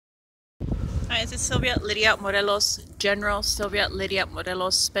Hi, this is Sylvia Lydia Morelos, General Sylvia Lydia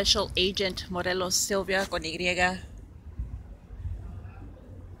Morelos, Special Agent Morelos Sylvia con Y.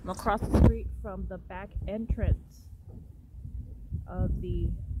 I'm across the street from the back entrance of the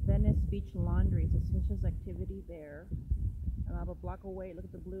Venice Beach Laundry. Suspicious activity there. I'm about a block away. Look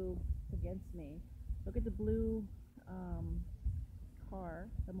at the blue against me. Look at the blue car.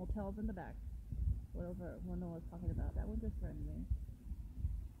 The motel's in the back. Whatever one was talking about. That one's just friendly.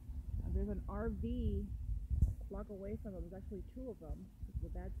 There's an RV a block away from them. There's actually two of them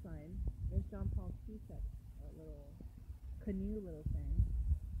with that sign. There's John Paul Cusack, a little canoe little thing.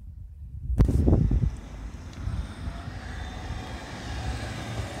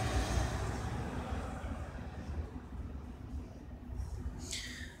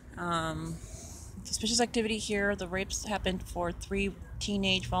 Suspicious activity here. The rapes happened for 3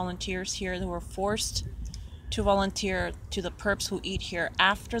 teenage volunteers here who were forced to volunteer to the perps who eat here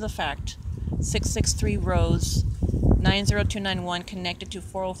after the fact. 663 Rose, 90291, connected to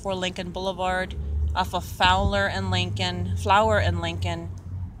 404 Lincoln Boulevard, off of Flower and Lincoln,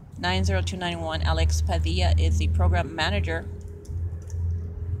 90291. Alex Padilla is the program manager.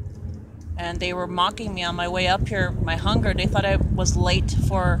 And they were mocking me on my way up here, my hunger. They thought I was late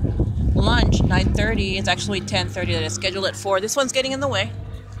for lunch, 9:30. It's actually 10:30 that I scheduled it for. This one's getting in the way.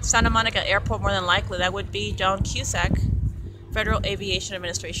 Santa Monica Airport, more than likely. That would be John Cusack. Federal Aviation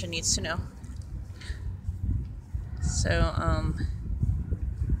Administration needs to know. So,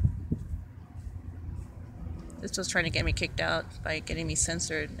 this was trying to get me kicked out by getting me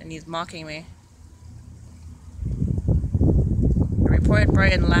censored, and he's mocking me. I reported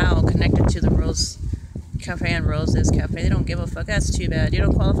Brian Lau connected to the Rose Cafe and Roses Cafe. They don't give a fuck. That's too bad. You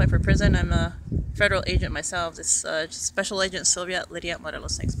don't qualify for prison. I'm a federal agent myself. This Special Agent Sylvia Lydia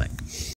Morelos. Thanks, bye.